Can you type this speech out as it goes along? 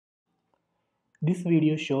This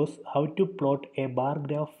video shows how to plot a bar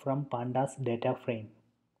graph from Pandas DataFrame.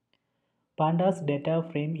 Pandas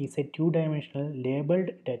DataFrame is a two-dimensional labeled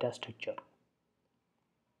data structure.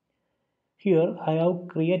 Here I have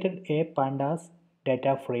created a Pandas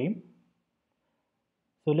DataFrame.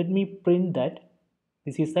 So let me print that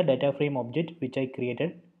this is the DataFrame object which I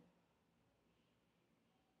created.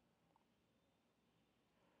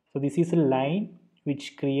 So this is a line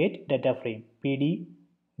which create DataFrame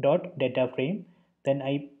pd.dataframe. Then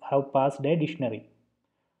I have passed a dictionary.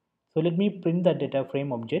 So let me print the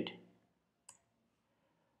DataFrame object.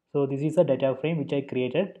 So this is a data frame which I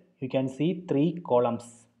created. You can see three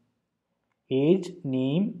columns: age,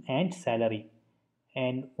 name and salary,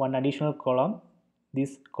 and one additional column.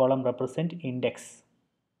 This column represents index.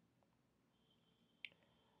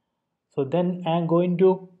 So then I am going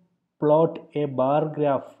to plot a bar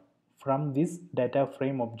graph from this data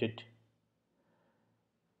frame object.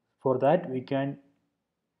 For that we can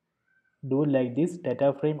do like this: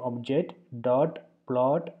 data frame object dot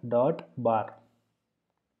plot dot bar.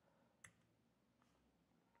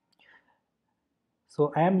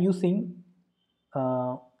 So I am using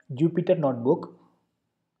Jupyter notebook.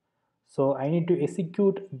 So I need to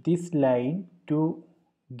execute this line to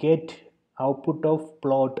get output of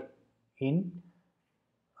plot in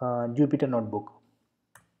Jupyter notebook.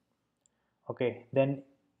 Okay, then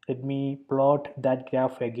let me plot that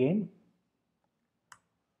graph again.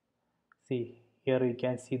 See, here you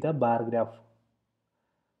can see the bar graph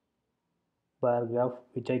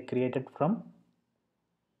which I created from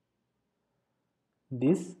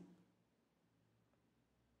this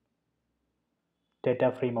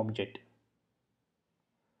data frame object.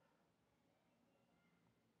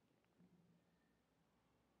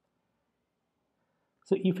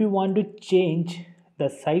 So if you want to change the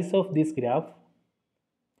size of this graph,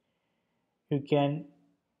 you can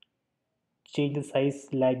change the size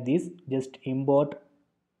like this. Just import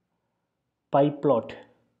pyplot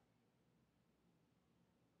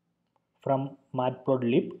from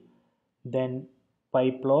matplotlib, then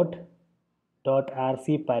pyplot.rc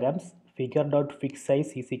params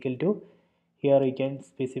figure.fixsize is equal to, here you can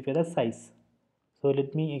specify the size. So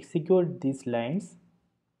let me execute these lines.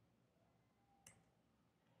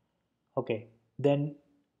 Okay, then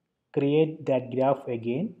create that graph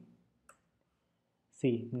again.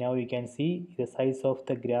 See, now you can see the size of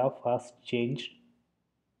the graph has changed.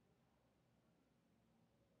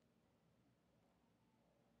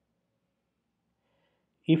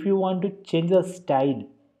 If you want to change the style,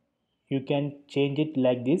 you can change it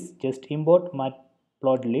like this. Just import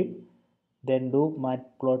matplotlib, then do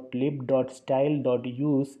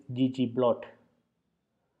matplotlib.style.use ggplot.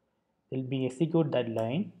 Let me execute that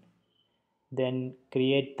line, then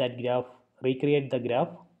create that graph, recreate the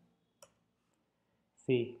graph.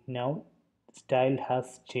 See, now style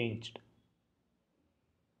has changed.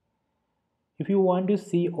 If you want to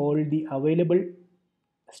see all the available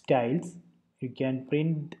styles, you can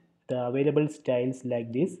print the available styles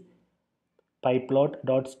like this: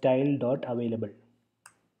 pyplot.style.available.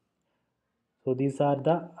 So these are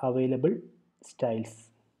the available styles.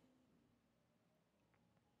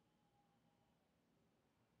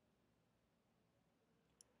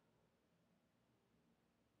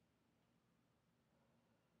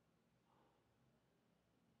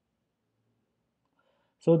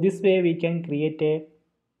 So this way we can create a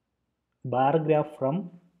bar graph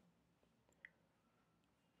from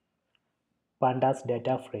Pandas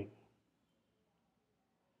data frame.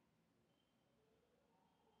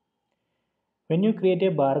 When you create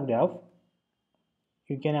a bar graph,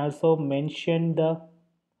 you can also mention the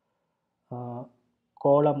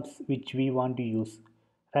columns which we want to use.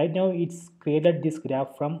 Right now it's created this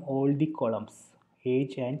graph from all the columns,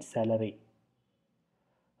 age and salary.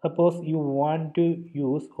 Suppose you want to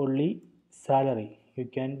use only salary, you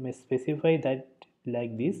can specify that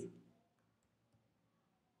like this.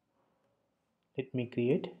 Let me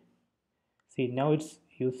create. See, now it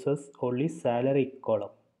uses only salary column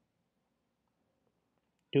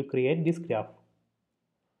to create this graph.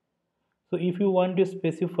 So if you want to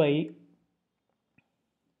specify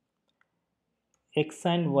x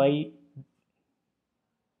and y,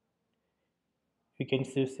 you can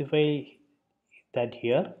specify that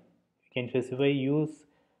here. You can specify use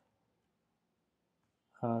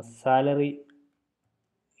salary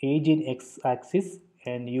age in x axis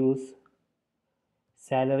and use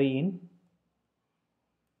salary in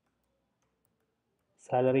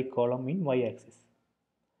salary column in y axis.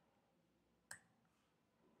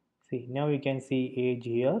 See, now you can see age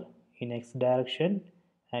here in x direction,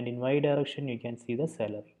 and in y direction you can see the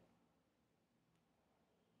salary.